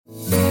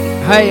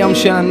Hey, I'm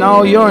Shannon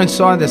Noll. You're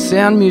inside the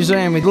Sound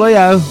Museum with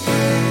Leo.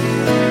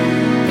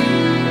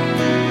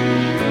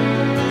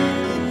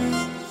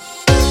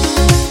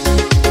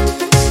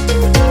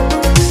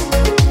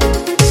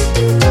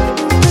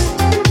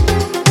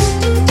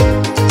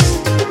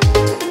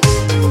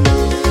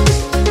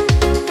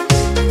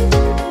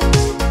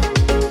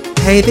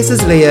 Hey, this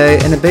is Leo,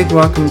 and a big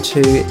welcome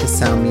to the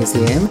Sound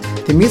Museum,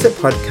 the music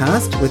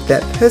podcast with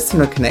that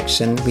personal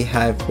connection we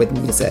have with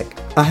music.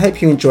 I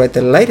hope you enjoyed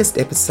the latest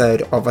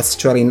episode of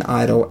Australian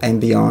Idol and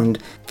Beyond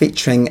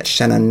featuring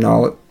Shannon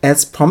Noll.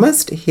 As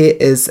promised, here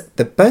is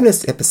the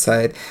bonus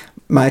episode,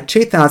 my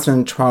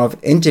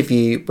 2012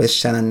 interview with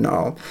Shannon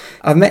Noll.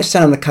 I've met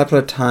Shannon a couple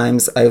of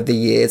times over the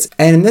years,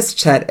 and in this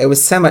chat it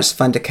was so much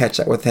fun to catch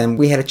up with him.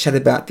 We had a chat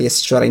about the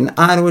Australian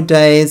Idol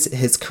days,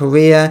 his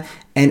career,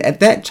 and at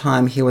that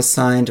time he was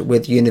signed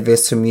with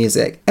Universal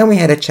Music, and we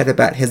had a chat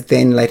about his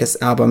then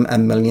latest album, A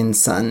Million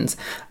Suns.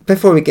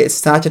 Before we get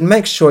started,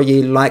 make sure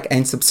you like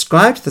and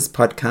subscribe to this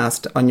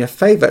podcast on your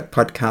favourite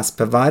podcast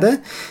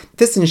provider.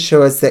 This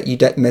ensures that you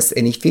don't miss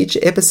any future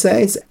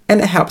episodes,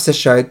 and it helps the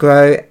show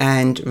grow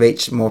and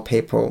reach more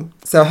people.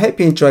 So I hope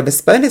you enjoy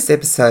this bonus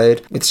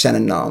episode with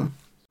Shannon Noll.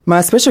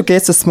 My special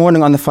guest this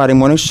morning on the Friday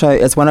Morning Show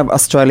is one of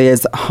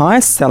Australia's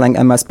highest-selling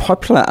and most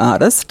popular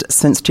artists.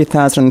 Since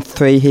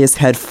 2003, he has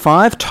had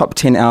 5 top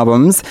 10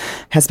 albums,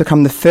 has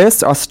become the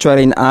first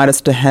Australian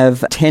artist to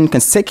have 10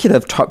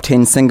 consecutive top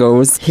 10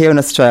 singles here in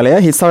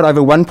Australia. He's sold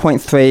over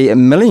 1.3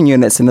 million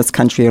units in this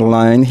country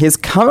alone. He's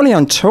currently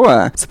on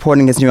tour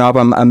supporting his new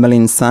album, A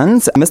Million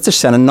Suns. Mr.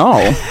 Shannon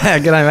Noll.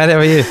 G'day, mate. How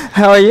are you?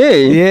 How are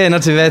you? Yeah,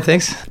 not too bad,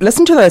 thanks.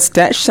 Listen to those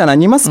stats,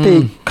 Shannon. You must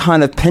be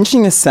kind of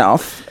pinching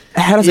yourself.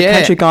 How does a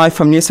country guy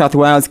from New South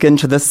Wales get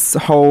into this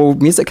whole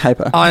music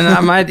caper? I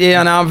know, mate.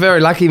 Yeah, I know. I'm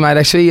very lucky, mate,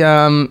 actually.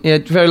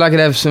 Very lucky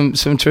to have some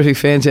terrific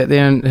fans out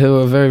there and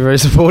who are very, very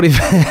supportive,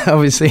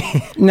 obviously.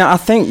 Now, I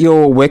think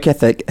your work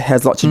ethic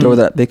has a lot to do with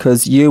it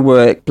because you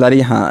work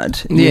bloody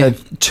hard. You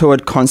have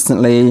toured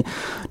constantly,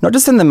 not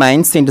just in the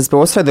main centres, but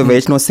also the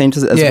regional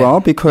centres as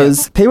well,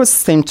 because people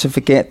seem to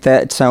forget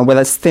that,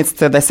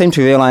 they seem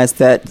to realise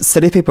that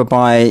city people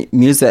buy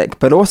music,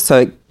 but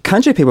also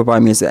country people buy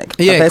music.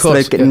 Yeah, they of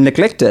course. Sort of get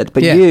neglected.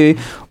 But you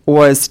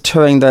always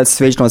touring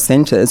those regional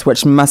centres,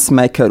 which must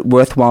make it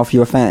worthwhile for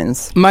your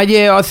fans. Mate,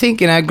 yeah, I think,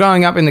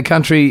 growing up in the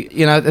country,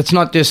 it's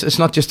not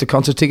just a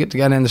concert ticket to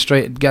go down the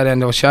street, go down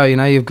to a show.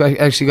 You've got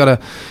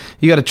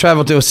to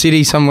travel to a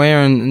city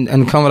somewhere and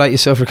accommodate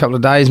yourself for a couple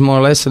of days, more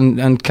or less, and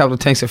a couple of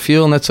tanks of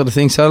fuel and that sort of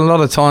thing. So a lot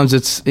of times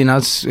it's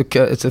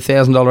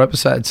 $1,000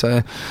 episode.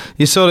 So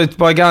you sort of,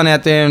 by going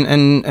out there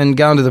and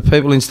going to the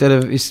people instead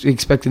of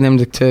expecting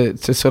them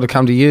to sort of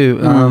come to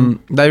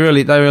you, they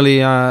really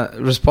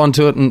respond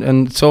to it,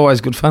 and it's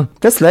always good fun.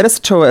 This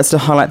latest tour is to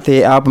highlight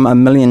the album A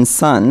Million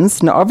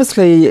Suns. Now,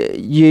 obviously,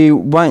 you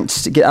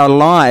won't get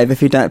alive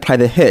if you don't play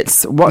the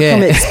hits. What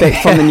can we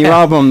expect from the new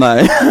album,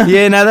 though?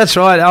 Yeah, no, that's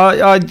right.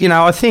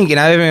 I think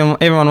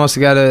everyone wants to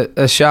go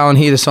to a show and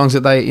hear the songs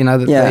that they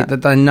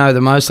know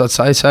the most, I'd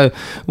say. So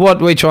what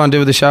we try and do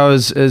with the show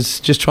is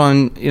just try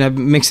and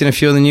mix in a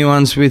few of the new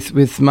ones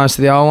with most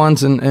of the old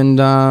ones, and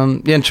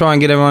try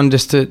and get everyone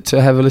just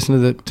to have a listen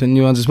to the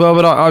new ones as well.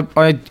 But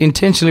I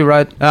intentionally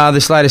wrote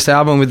this latest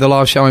album with the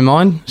live show in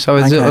mind, so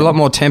there's a lot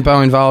more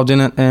tempo involved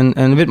in it and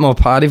a bit more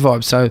party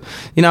vibe. So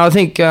I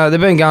think they've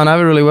been going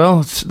over really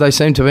well. They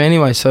seem to be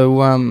anyway.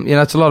 So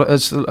it's a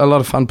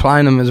lot of fun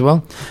playing them as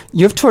well.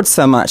 You've toured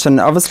so much, and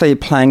obviously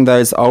playing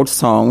those old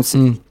songs.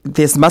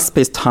 There must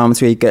be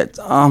times where you get,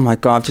 oh my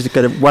God, just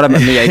go to What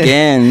About Me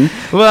again.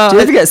 Well, do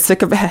you ever get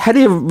sick of it? How do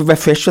you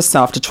refresh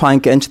yourself to try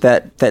and get into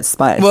that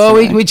space? Well,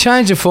 we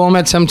change the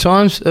format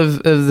sometimes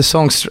of the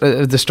songs,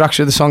 the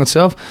structure of the song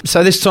itself.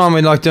 So this time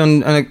we're like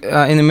doing in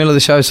the middle of the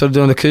show, sort of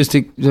doing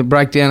acoustic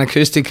breakdown,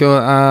 acoustic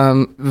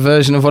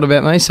version of What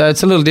About Me. So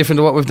it's a little different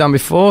to what we've done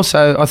before.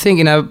 So I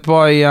think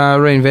by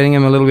reinventing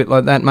them a little bit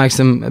like that makes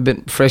them a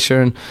bit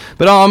fresher.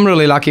 But I'm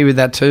really lucky with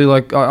that too.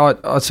 Like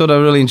I sort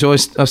of really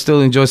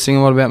still enjoy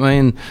singing What About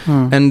Me,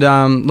 and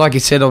like you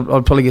said,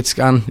 I'd probably get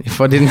scun if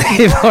I didn't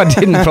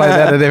play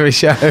that at every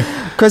show.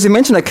 Because you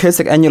mentioned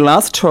acoustic, and your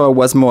last tour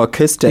was more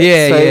acoustic.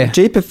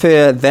 Do you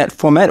prefer that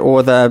format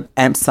or the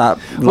amps up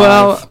live?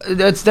 Well,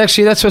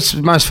 that's what's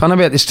most fun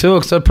about this tour,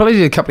 because I probably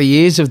did a couple of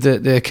years of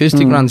the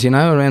acoustic runs,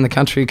 around the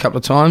country a couple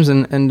of times,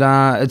 and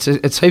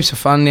it's heaps of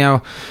fun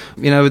now,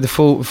 with the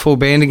full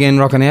band again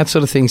rocking out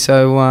sort of thing.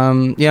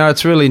 So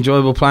it's really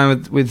enjoyable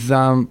playing with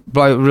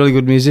really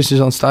good musicians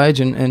on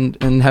stage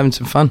and having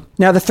some fun.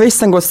 Now, the 3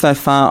 singles so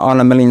far on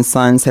A Million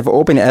Suns have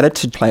all been added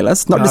to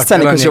playlists. Not just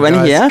saying because you're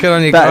in here, good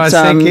on you but guys,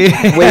 thank you.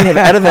 We have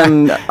added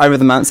them over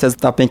the months as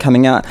they've been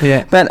coming out.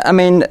 Yeah. But, I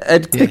mean,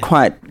 it'd be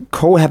quite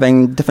cool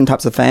having different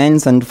types of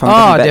fans and from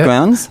different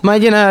backgrounds. Mate,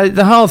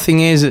 the whole thing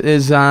is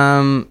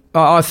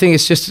I think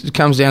it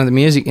comes down to the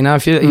music.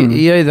 If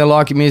you either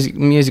like your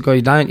music or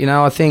you don't.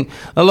 I think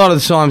a lot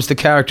of the times the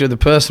character of the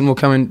person will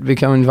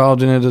become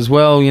involved in it as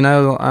well.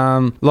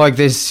 Like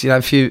there's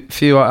a few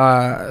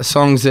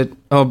songs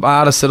or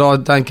artists that I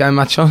don't go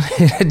much on,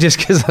 just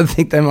because I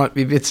think they might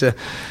be bits of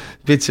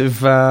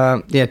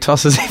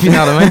tosses, if you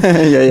know what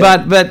I mean.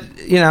 But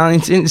you know,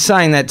 in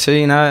saying that too,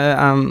 you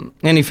know,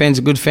 any fan's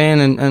a good fan,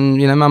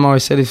 and you know, Mum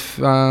always said if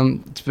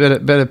it's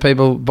better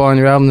people buying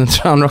your album than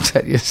throwing rocks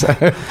at you. So,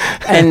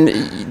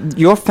 and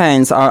your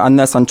fans are, on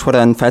this on Twitter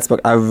and Facebook,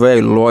 are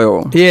very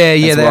loyal. Yeah,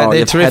 they're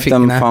You've terrific. Had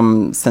them you know?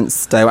 from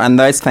since day one, and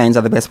those fans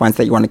are the best ones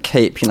that you want to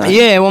keep. You know.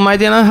 Yeah, well,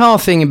 mate, you know, the whole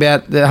thing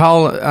about the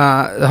whole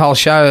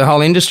show, the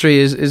whole industry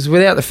is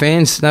without the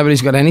fans,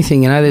 nobody's got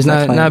anything. You know, there's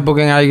no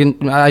booking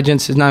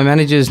agents, there's no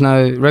managers,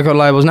 no record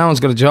labels, no one's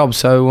got a job.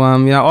 So,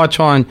 you know, I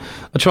try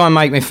and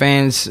make my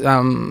fans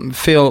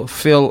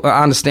feel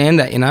understand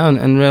that, you know,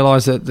 and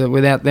realise that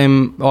without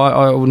them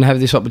I wouldn't have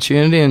this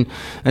opportunity, and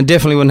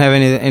definitely wouldn't have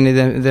any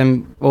of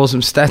them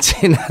awesome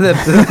stats, you know,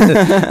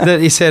 that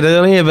you said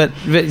earlier. But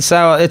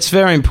so it's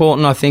very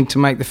important, I think, to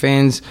make the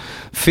fans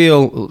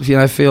feel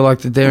like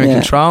that they're in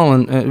control,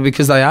 and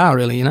because they are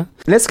really, you know.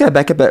 Let's go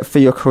back a bit for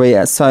your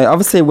career. So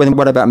obviously when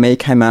What About Me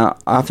came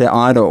out after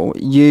Idol,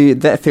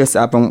 that first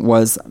album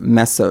was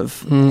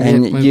massive,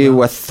 and you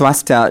were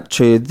thrust out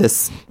to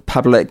this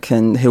public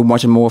and who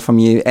wanted more from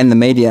you and the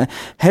media.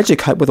 How did you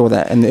cope with all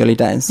that in the early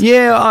days?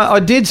 Yeah,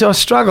 I did. So I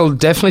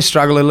definitely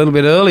struggled a little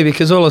bit early,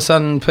 because all of a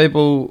sudden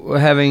people were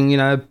having, you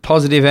know,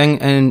 positive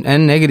and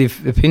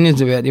negative opinions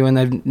about you when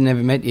they've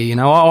never met you. You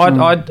know,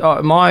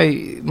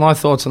 my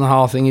thoughts on the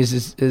whole thing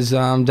is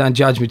don't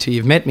judge me till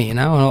you've met me. You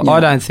know, and I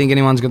don't think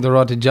anyone's got the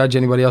right to judge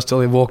anybody else till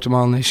they've walked a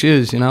mile in their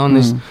shoes. You know,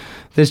 and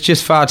there's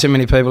just far too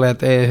many people out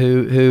there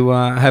who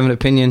have an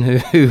opinion,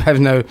 who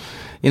have no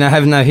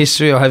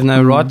history or have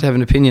no right to have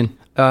an opinion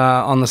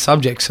on the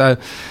subject. So,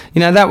 you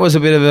know, that was a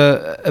bit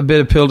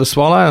of pill to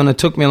swallow, and it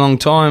took me a long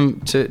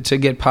time to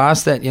get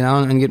past that, you know,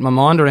 and get my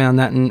mind around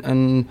that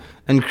and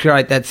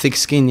create that thick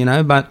skin, you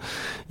know. But,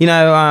 you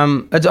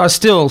know, I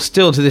still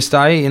to this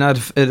day, you know,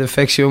 it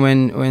affects you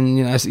when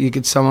you know, you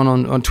get someone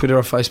on Twitter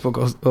or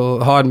Facebook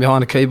or hiding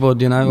behind a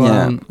keyboard, you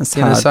know,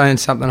 saying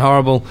something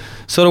horrible.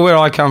 Sort of where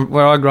I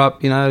grew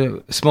up, you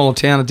know, a small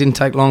town. It didn't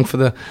take long for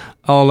the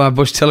old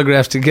Bush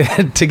Telegraph to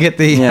get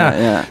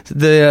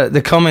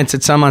the comments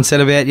that someone said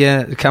about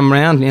you to come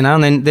around, you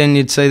know, and then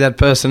you'd see that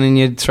person and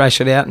you'd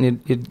thrash it out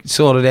and you'd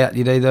sort it out.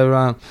 You'd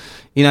either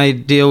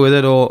you'd deal with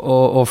it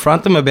or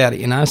front them about it,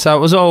 you know. So it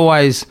was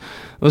always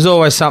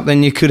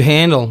something you could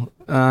handle.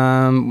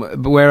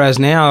 Whereas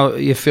now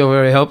you feel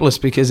very helpless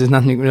because there's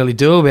nothing you can really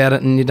do about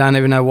it, and you don't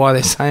even know why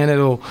they're saying it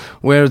or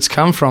where it's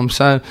come from.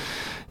 So,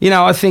 you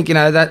know, I think, you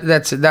know,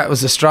 that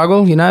was a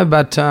struggle, you know,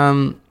 but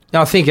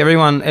I think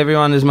everyone,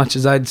 as much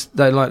as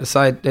they'd like to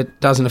say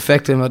it doesn't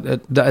affect them,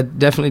 it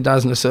definitely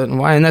does in a certain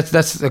way, and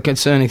that's the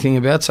concerning thing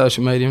about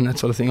social media and that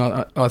sort of thing.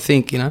 I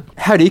think, you know.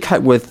 How do you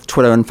cope with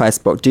Twitter and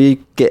Facebook? Do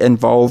you get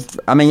involved?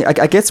 I mean,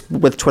 I guess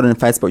with Twitter and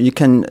Facebook, you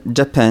can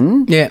dip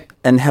in,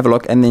 and have a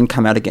look, and then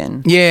come out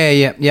again.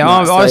 Yeah.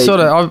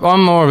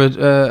 I'm more of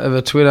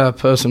a Twitter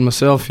person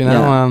myself, you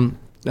know.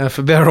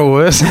 For better or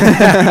worse.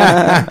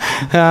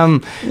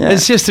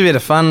 It's just a bit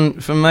of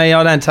fun for me.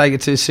 I don't take it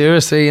too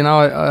seriously, you know.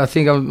 I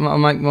think I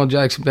make more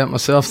jokes about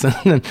myself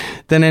than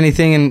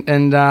anything,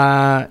 and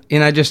you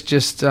know,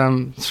 just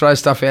throw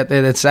stuff out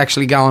there that's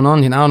actually going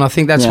on, you know. And I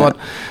think that's what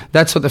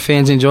the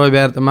fans enjoy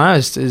about it the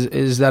most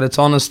is that it's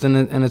honest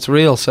and it's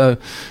real. So,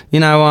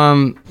 you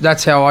know,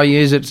 that's how I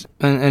use it,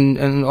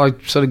 and I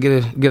sort of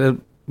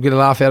get a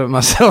laugh out of it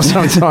myself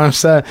sometimes.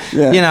 So,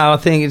 you know, I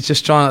think it's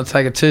just trying not to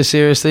take it too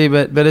seriously,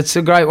 but it's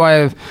a great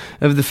way of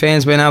the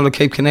fans being able to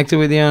keep connected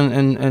with you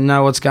and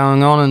know what's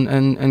going on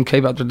and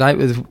keep up to date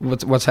with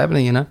what's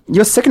happening, you know.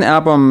 Your second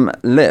album,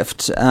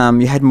 Left,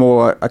 you had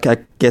more, I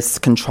guess,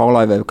 control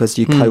over, because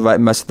you co-wrote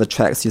most of the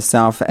tracks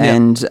yourself,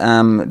 and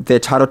their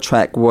title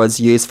track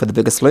was used for The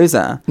Biggest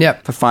Loser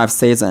for 5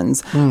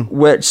 seasons,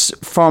 which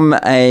from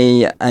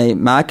a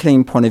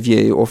marketing point of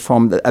view or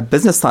from a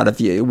business side of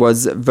view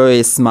was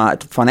very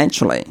smart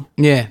financially.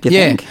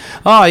 Think?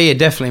 Oh yeah,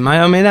 definitely, mate.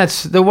 I mean,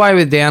 that's the way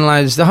with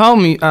downloads. The whole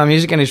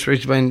music industry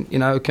has been, you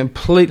know,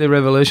 completely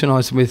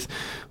revolutionised with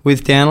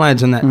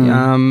downloads and that,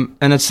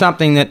 and it's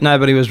something that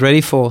nobody was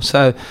ready for.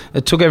 So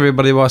it took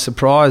everybody by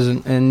surprise,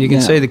 and you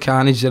can see the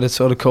carnage that it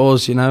sort of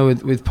caused, you know,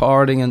 with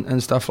pirating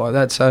and stuff like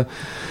that. So,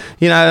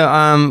 you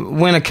know,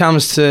 when it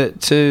comes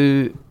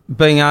to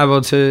being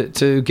able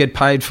to get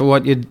paid for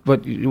what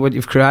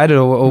you've created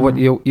or what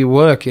your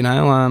work, you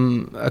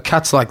know,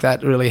 cuts like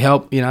that really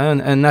help, you know,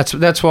 and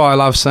that's why I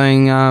love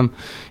seeing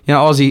you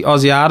know,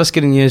 Aussie artists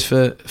getting used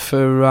for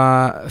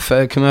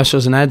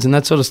commercials and ads and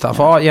that sort of stuff.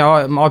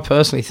 I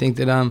personally think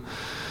that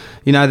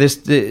you know,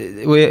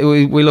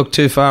 we look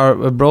too far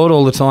abroad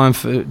all the time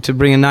to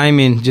bring a name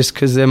in just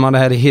because they might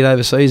have had a hit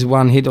overseas,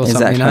 one hit or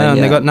something, you know,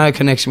 and they've got no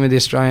connection with the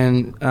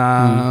Australian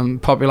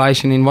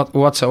population in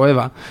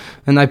whatsoever,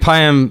 and they pay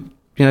them,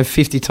 you know,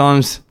 50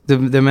 times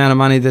the amount of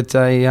money that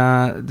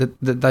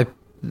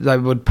they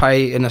would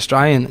pay an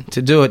Australian to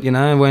do it, you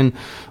know, when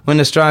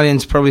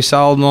Australians probably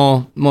sold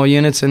more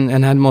units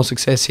and had more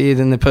success here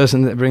than the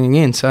person that they're bringing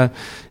in. So,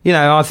 you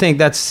know, I think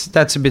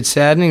that's a bit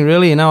saddening,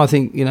 really. You know, I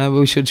think, you know,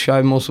 we should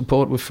show more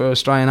support for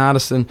Australian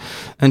artists and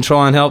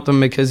try and help them,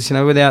 because, you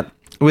know, without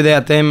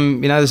without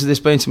them, there's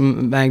been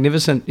some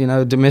magnificent,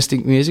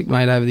 domestic music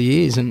made over the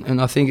years,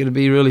 and I think it'd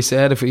be really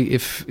sad if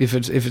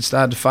it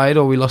started to fade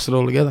or we lost it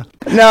altogether.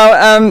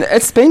 Now,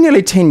 it's been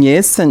nearly 10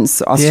 years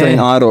since Australian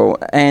Idol,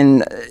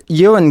 and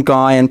you and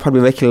Guy and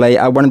probably Ricky Lee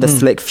are one of the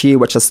select few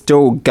which are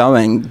still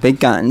going, big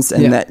guns,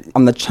 and that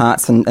on the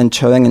charts and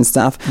touring and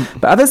stuff.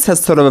 But others have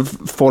sort of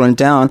fallen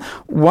down.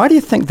 Why do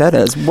you think that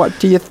is?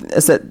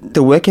 Is it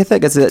the work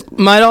ethic? Is it,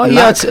 mate?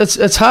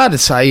 It's hard to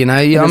say.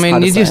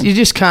 You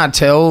just can't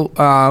tell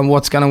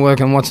what's going to work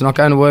and what's not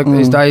going to work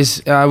these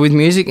days with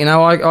music.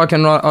 I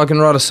can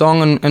write a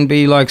song and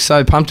be like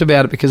so pumped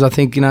about it because I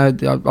think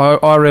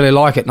I really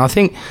like it, and I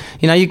think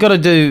you've got to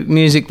do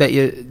music that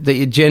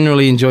you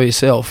generally enjoy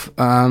yourself.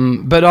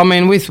 But I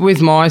mean,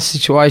 with my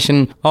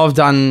situation, I've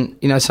done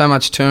so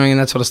much touring and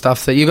that sort of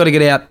stuff that you got to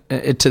get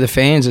out to the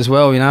fans as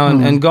well.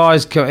 And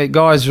Guy's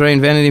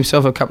reinvented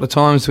himself a couple of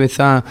times with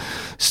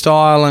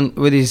style and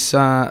with his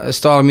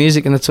style of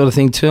music and that sort of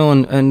thing too.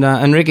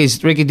 And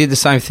Ricky did the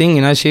same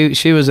thing.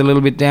 She was a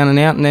little bit down and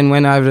out, and then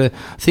went over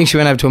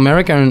to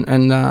America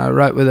and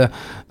wrote with a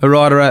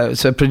writer,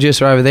 a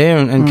producer over there,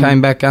 and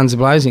came back guns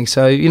blazing.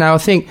 So I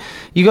think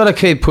you got to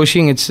keep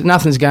pushing.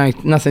 Nothing's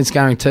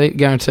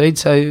guaranteed.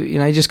 So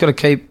you just got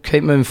to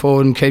keep moving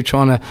forward and keep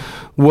trying to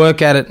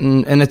work at it.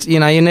 And it's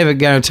you're never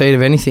guaranteed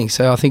of anything.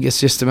 So I think it's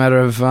just a matter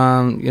of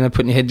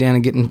putting your head down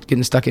and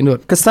getting stuck into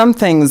it. Because some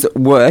things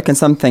work and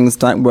some things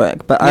don't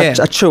work. But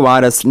a true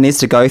artist needs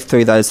to go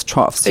through those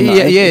troughs. Yeah,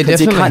 because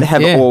definitely. You can't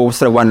have all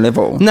sort of one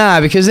level. No,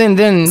 because then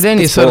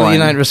you sort of you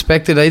don't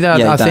respect it either.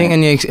 I think,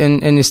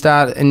 and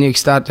you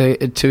start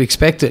to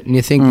expect it, and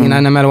you think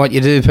no matter what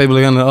you do, people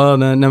are going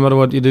to no matter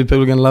what you do,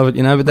 people are going to love it.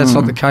 But that's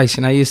not the case.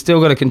 You still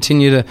got to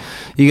continue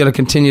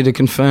to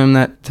confirm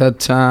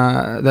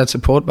that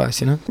support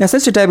base. Now,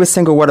 since your debut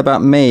single "What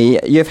About Me,"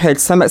 you've had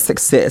so much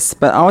success,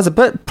 but I was a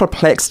bit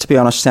perplexed, to be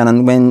honest,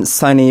 Shannon, when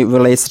Sony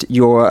released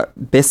your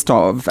best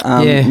of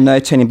No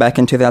Turning Back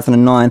in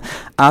 2009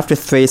 after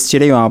 3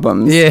 studio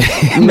albums. Yeah,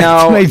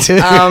 now me too.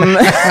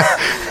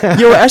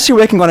 You were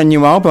actually working on a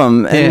new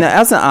album, and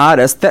as an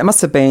artist, that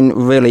must have been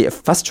really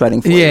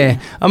frustrating for you. Yeah,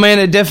 I mean,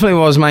 it definitely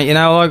was, mate.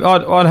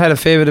 I'd had a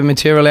fair bit of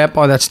material out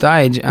by that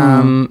stage,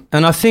 and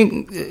I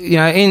think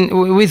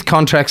with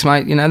contracts,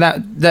 mate,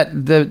 that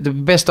the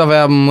best of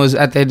album was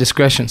at their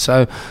discretion,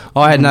 so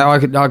I had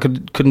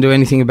couldn't do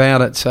anything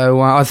about it. So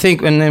I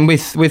think, and then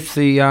with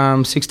the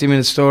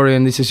 60-minute story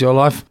and This Is Your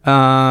Life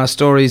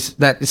stories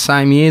that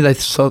same year, they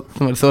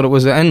thought it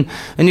was, and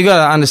you got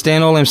to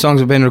understand all them songs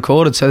have been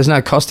recorded, so there's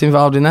no cost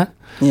involved in that.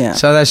 Yeah.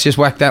 So that's just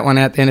whack that one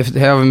out there, and if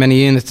however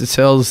many units it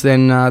sells,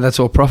 then that's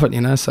all profit,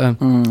 So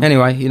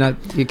anyway,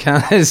 you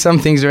can't. Some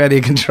things are out of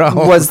your control.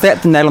 Was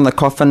that the nail on the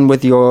coffin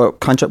with your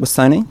contract with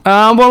Sony?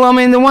 Well, I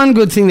mean, the one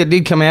good thing that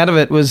did come out of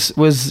it was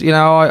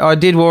I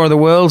did War of the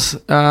Worlds,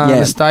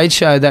 the stage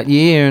show that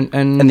year,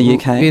 and in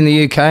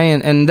the UK,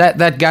 and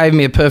that gave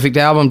me a perfect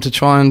album to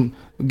try and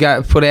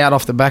put out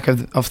off the back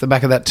of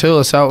that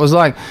tour. So it was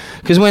like,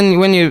 because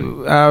when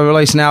you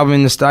release an album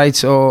in the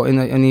States or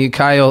in the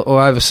UK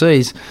or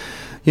overseas,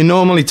 you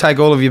normally take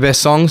all of your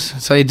best songs,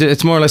 so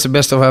it's more or less the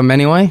best of album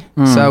anyway.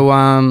 So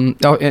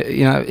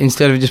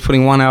instead of just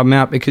putting one album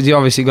out, because you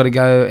obviously got to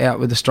go out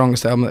with the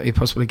strongest album that you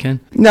possibly can.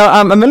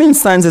 Now, A Million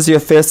Suns is your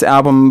first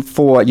album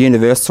for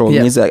Universal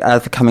Music,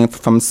 coming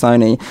from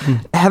Sony.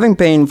 Having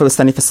been with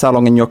Sony for so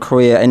long in your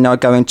career and now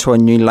going to a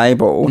new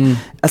label,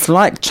 it's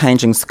like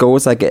changing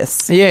schools, I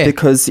guess. Yeah.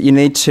 Because you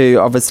need to,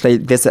 obviously,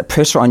 there's that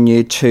pressure on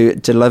you to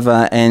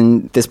deliver,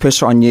 and there's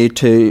pressure on you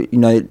to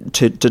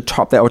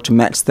top that or to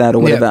match that or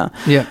whatever.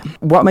 Yeah.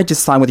 What made you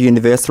sign with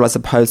Universal as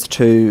opposed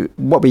to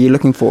what were you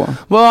looking for?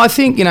 Well, I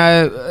think,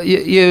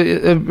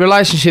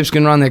 relationships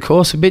can run their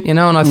course a bit, and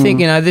I think,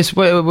 this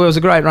was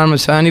a great run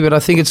with Sony, but I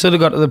think it sort of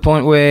got to the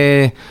point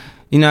where,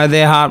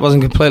 their heart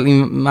wasn't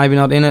completely maybe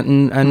not in it,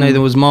 and neither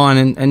was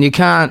mine, and you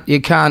can't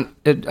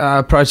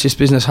approach this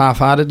business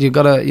half-hearted. You've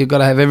got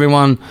to have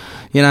everyone,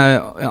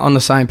 on the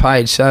same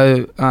page.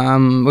 So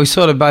we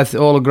sort of both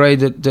all agreed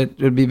that it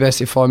would be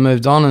best if I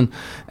moved on,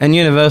 and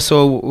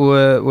Universal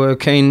were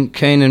keen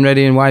and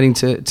ready and waiting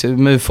to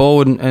move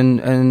forward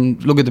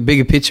and look at the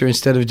bigger picture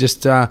instead of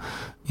just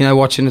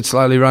watching it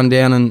slowly run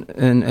down and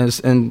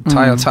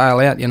tail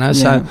out,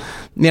 So,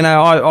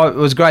 it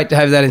was great to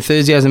have that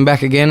enthusiasm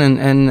back again,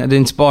 and it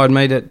inspired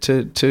me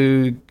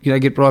to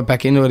get right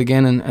back into it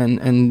again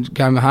and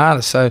go my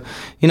hardest. So,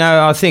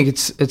 I think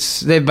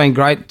they've been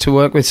great to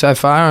work with so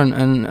far,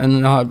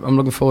 and I'm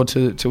looking forward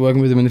to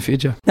working with them in the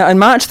future. Now, in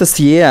March this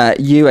year,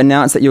 you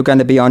announced that you're going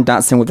to be on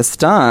Dancing with the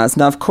Stars.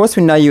 Now, of course,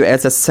 we know you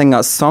as a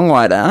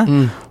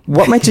singer-songwriter.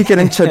 What made you get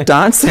into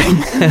dancing?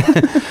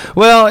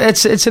 Well,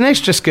 it's an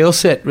extra skill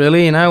set,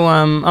 really.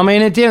 I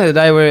mean, at the end of the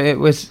day,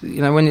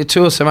 when you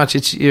tour so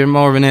much, you're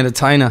more of an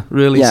entertainer,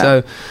 really. Yeah.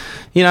 So,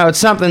 it's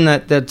something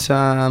that it's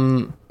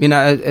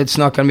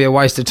not going to be a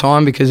waste of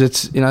time, because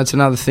it's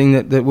another thing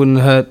that wouldn't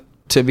hurt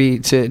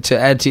to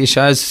add to your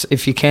shows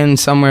if you can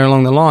somewhere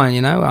along the line.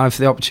 If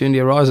the opportunity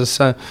arises.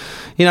 So,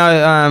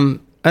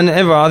 And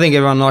I think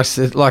everyone likes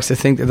to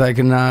think that they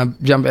can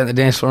jump out the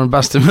dance floor and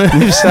bust a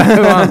move. So,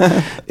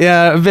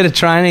 yeah, a bit of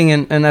training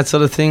and that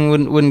sort of thing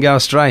wouldn't go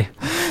astray.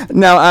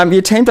 Now,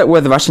 you teamed up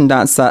with Russian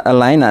dancer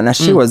Elena. Now,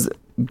 she was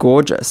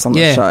gorgeous on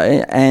the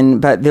show,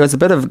 but there was a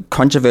bit of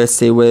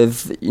controversy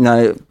with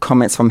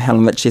comments from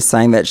Helen Ritchie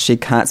saying that she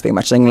can't speak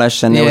much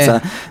English, and there was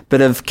a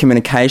bit of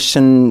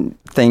communication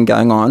thing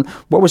going on.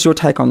 What was your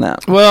take on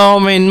that? Well,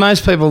 I mean,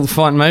 most people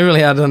find me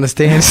really hard to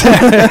understand, so,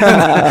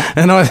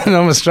 and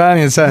I'm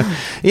Australian, so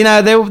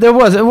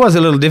it was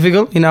a little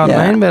difficult, you know what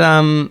I mean,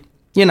 but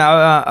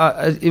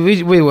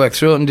we worked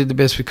through it and did the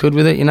best we could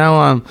with it.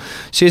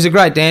 She's a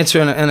great dancer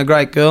and a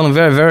great girl and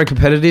very, very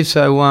competitive.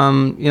 So,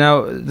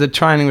 the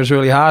training was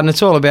really hard, and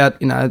it's all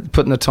about,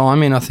 putting the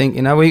time in. I think,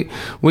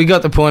 we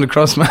got the point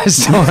across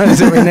most times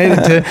that we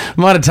needed to.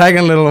 Might have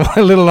taken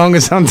a little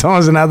longer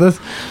sometimes than others,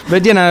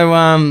 but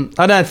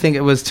I don't think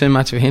it was too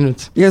much of a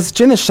hindrance. Yes,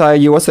 during the show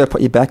you also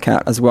put your back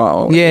out as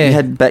well. Yeah, you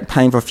had back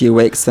pain for a few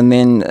weeks, and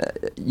then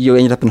you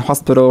ended up in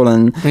hospital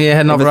and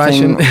had an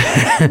operation.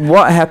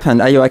 What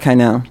happened? Are you okay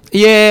now?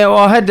 Yeah, well,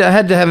 I had to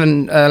have a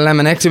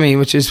laminectomy,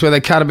 which is where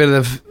they cut a bit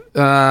of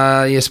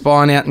your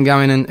spine out and go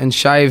in and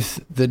shave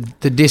the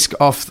disc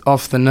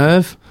off the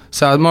nerve.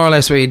 So more or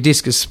less where your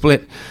disc is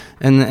split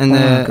and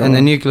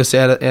the nucleus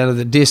out of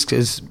the disc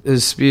is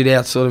spewed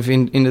out sort of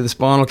into the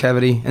spinal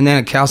cavity, and then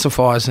it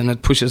calcifies and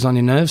it pushes on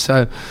your nerve.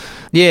 So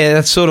yeah,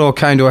 that sort of all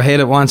came to a head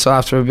at once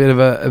after a bit of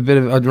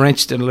I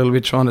wrenched it a little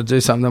bit trying to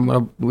do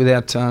something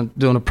without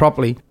doing it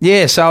properly.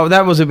 Yeah, so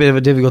that was a bit of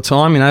a difficult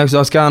time, because I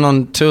was going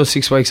on 2 or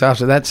 6 weeks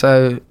after that,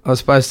 so I was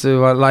supposed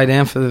to lay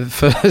down for the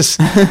first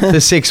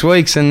the 6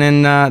 weeks, and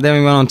then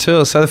we went on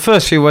tour. So the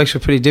first few weeks were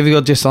pretty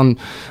difficult, just on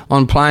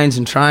planes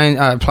and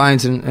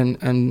planes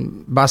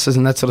and buses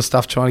and that sort of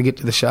stuff, trying to get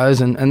to the shows,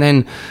 and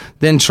then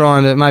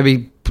trying to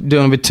maybe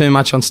doing a bit too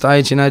much on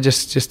stage,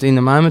 just in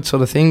the moment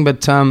sort of thing.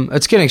 But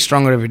it's getting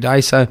stronger every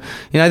day. So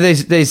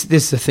this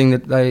is a thing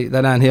that they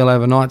don't heal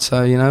overnight.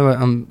 So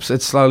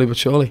it's slowly but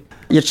surely.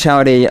 Your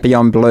charity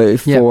Beyond Blue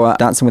for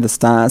Dancing with the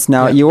Stars.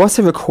 Now you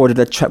also recorded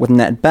a track with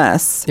Nat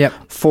Bass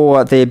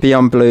for their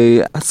Beyond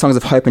Blue Songs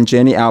of Hope and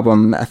Journey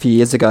album a few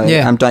years ago.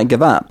 Don't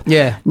Give Up.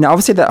 Yeah. Now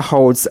obviously that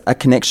holds a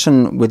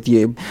connection with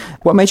you.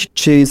 What made you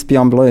choose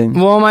Beyond Blue?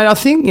 Well, mate, I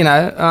think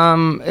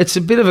it's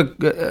a bit of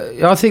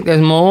a. I think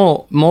there's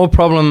more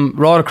problem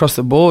right across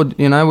the board.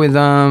 With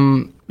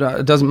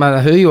it doesn't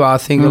matter who you are. I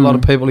think a lot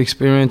of people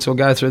experience or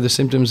go through the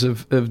symptoms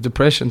of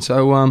depression.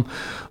 So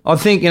I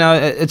think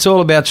it's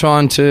all about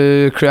trying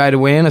to create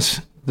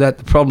awareness that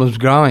the problem's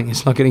growing.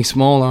 It's not getting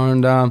smaller,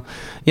 and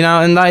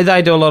and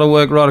they do a lot of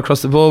work right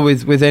across the board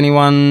with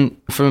anyone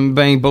from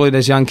being bullied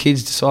as young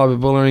kids to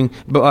cyberbullying,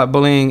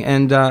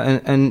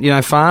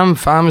 and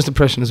farmers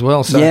depression as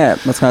well. So I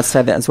was going to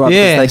say that as well.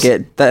 Because they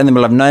get that in the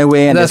middle of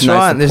nowhere, and there's no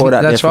support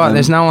out there. That's right.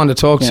 There's no one to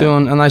talk to,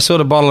 and they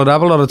sort of bottle it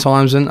up a lot of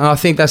times, and I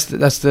think that's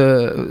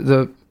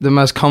the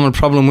most common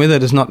problem with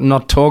it is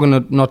not talking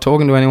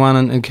to anyone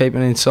and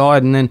keeping it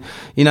inside, and then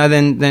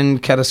then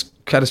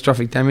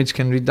catastrophic damage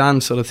can be done,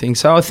 sort of thing.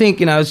 So I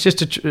think it's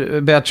just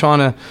about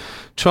trying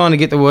to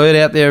get the word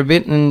out there a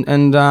bit,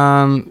 and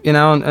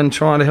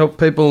trying to help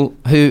people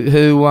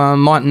who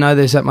might know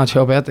there's that much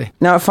help out there.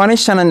 Now, finally,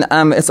 Shannon,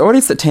 it's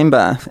already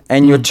September,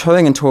 and you're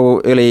touring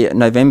until early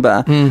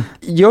November.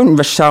 You and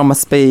Rochelle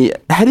must be.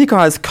 How do you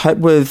guys cope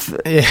with?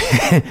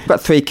 You've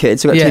got 3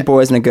 kids. You've got 2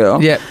 boys and a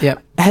girl. Yeah.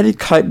 How do you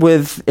cope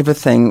with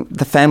everything,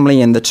 the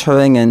family and the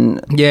touring? And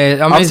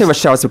obviously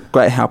Rochelle's a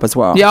great help as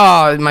well.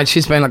 Yeah, mate,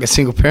 she's been like a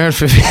single parent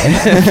for a few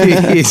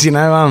years,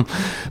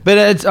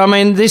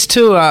 But these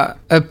two are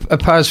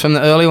opposed from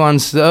the early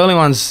ones. The early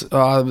ones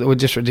were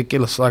just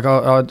ridiculous. Like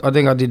I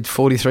think I did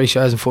 43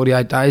 shows in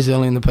 48 days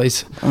early in the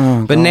piece.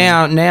 But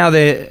God. now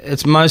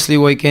it's mostly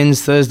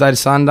weekends, Thursday to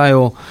Sunday,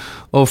 or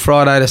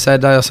Friday to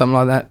Saturday or something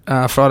like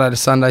that, Friday to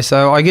Sunday.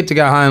 So I get to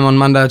go home on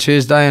Monday or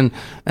Tuesday and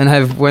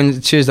have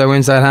Tuesday,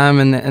 Wednesday at home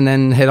and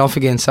then head off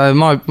again. So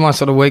my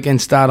sort of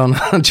weekends start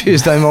on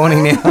Tuesday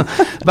morning now.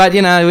 But,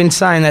 in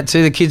saying that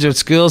too, the kids are at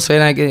school,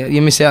 so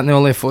you miss out on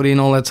all their footy and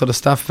all that sort of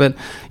stuff. But,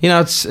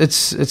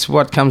 it's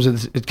what comes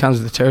with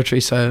the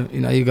territory. So,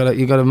 you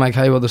got to make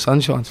hay while the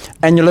sun shines.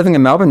 And you're living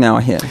in Melbourne now,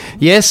 I hear?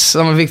 Yes,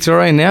 I'm a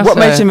Victorian now. What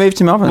made you move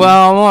to Melbourne?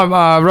 Well,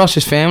 my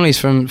Ross's family's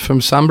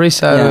from Sunbury,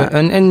 so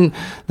and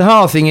the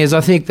whole thing is,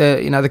 I think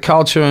the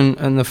culture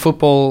and the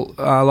football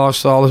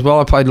lifestyle as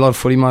well. I played a lot of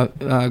footy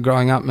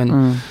growing up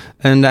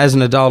and as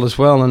an adult as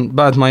well. And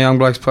both my young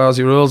blokes play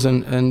Aussie rules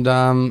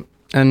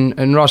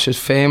and Ross's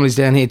family's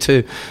down here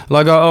too.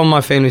 Like all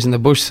my family's in the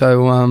bush,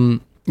 so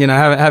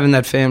having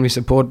that family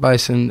support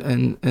base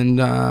and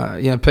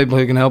people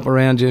who can help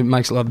around you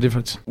makes a lot of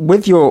difference.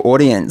 With your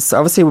audience,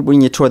 obviously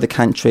when you tour the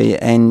country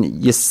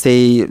and you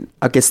see,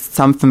 I guess,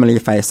 some familiar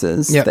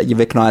faces that you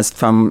recognise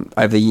from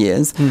over the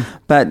years,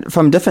 but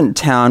from different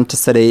town to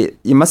city,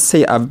 you must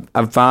see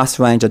a vast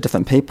range of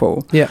different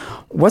people. Yeah.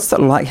 What's it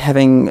like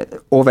having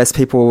all those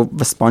people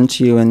respond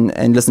to you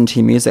and listen to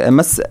your music? It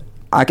must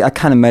I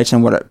can't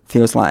imagine what it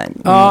feels like.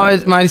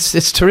 Mate,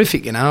 it's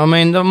terrific, you know. I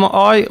mean,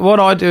 what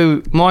I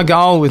do, my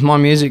goal with my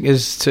music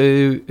is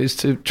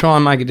to try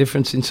and make a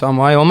difference in some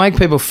way, or make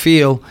people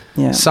feel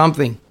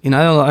something, you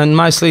know, and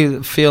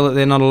mostly feel that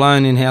they're not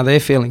alone in how they're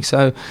feeling.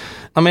 So,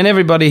 I mean,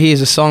 everybody hears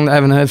a song they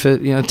haven't heard for,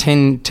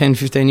 10,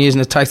 15 years,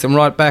 and it takes them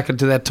right back to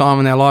that time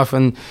in their life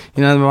when,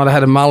 they might have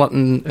had a mullet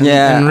and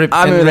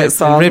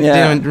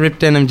ripped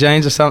denim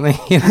jeans or something,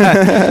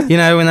 when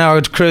they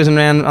were cruising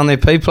around on their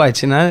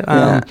P-plates,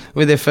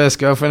 with their first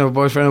girlfriend or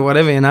boyfriend or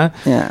whatever,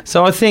 Yeah.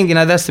 So I think,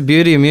 that's the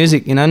beauty of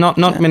music, not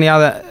many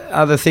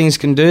other things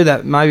can do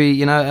that.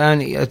 Maybe,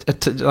 only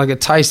like a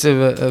taste of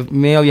a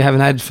meal you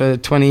haven't had for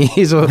 20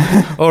 years or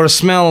a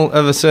smell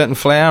of a certain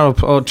flower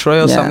or tree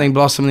or something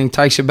blossoming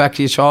takes you back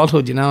to your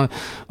childhood,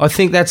 I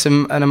think that's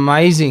an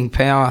amazing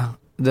power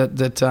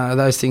that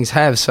those things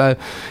have. So,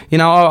 I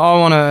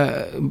want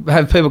to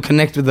have people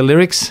connect with the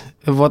lyrics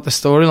of what the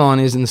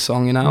storyline is in the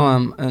song,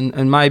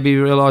 and maybe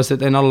realise that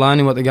they're not alone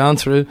in what they're going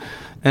through,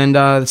 and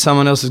that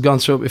someone else has gone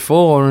through it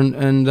before,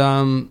 and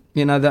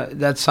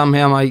that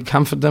somehow may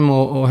comfort them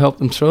or help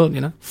them through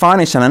it,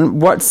 Finally,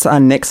 Shannon, what's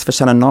next for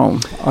Shannon Noll?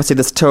 Obviously,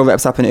 this tour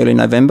wraps up in early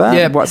November.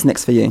 Yeah. What's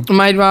next for you?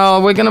 Mate,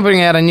 well, we're going to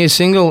bring out a new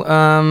single.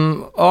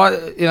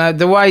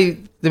 The way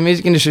the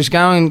music industry is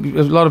going,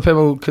 a lot of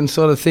people can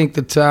sort of think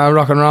that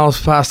rock and roll's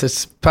past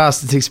its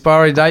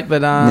expiry date,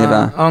 but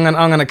never. I'm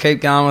going to keep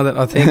going with it,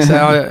 I think.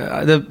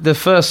 So the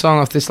first song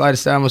off this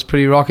latest album was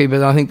pretty rocky,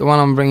 but I think the one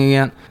I'm bringing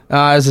out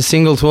as a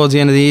single towards the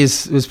end of the year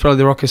was probably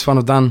the rockiest one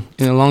I've done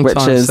in a long time.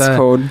 Which is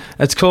called?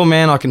 It's called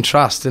Man I Can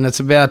Trust, and it's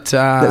about...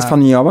 That's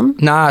from the new album?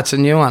 No, it's a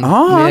new one.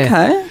 Oh, yeah.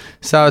 Okay.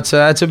 So it's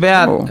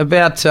about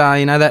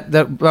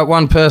that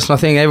one person. I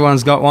think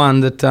everyone's got one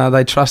that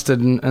they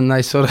trusted, and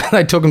they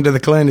took them to the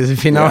cleaners,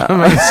 if you know what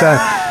I mean.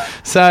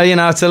 So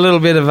it's a little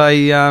bit of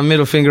a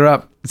middle finger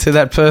up to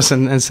that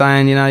person and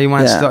saying, you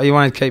won't stop, you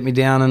won't keep me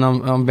down, and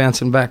I'm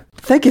bouncing back.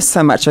 Thank you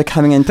so much for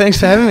coming in. Thanks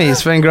for having me.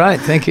 It's been great.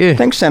 Thank you.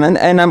 Thanks, Shannon,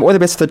 and all the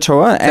best for the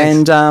tour.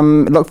 Thanks.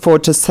 And look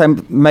forward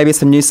to maybe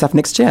some new stuff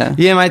next year.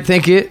 Yeah, mate.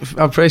 Thank you.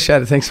 I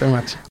appreciate it. Thanks very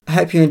much. I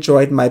hope you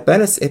enjoyed my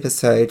bonus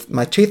episode,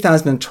 my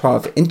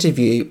 2012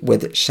 interview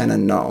with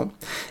Shannon Noll.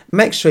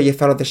 Make sure you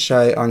follow the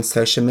show on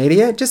social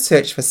media. Just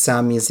search for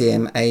Sound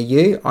Museum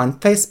AU on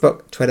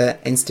Facebook, Twitter,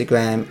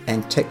 Instagram,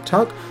 and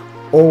TikTok.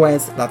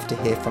 Always love to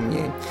hear from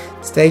you.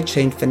 Stay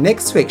tuned for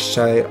next week's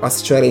show,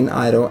 Australian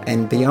Idol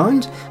and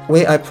Beyond,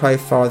 where I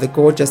profile the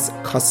gorgeous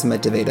Cosima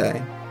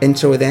DeVito.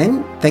 Until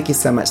then, thank you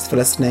so much for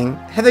listening.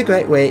 Have a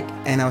great week,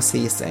 and I'll see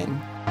you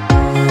soon.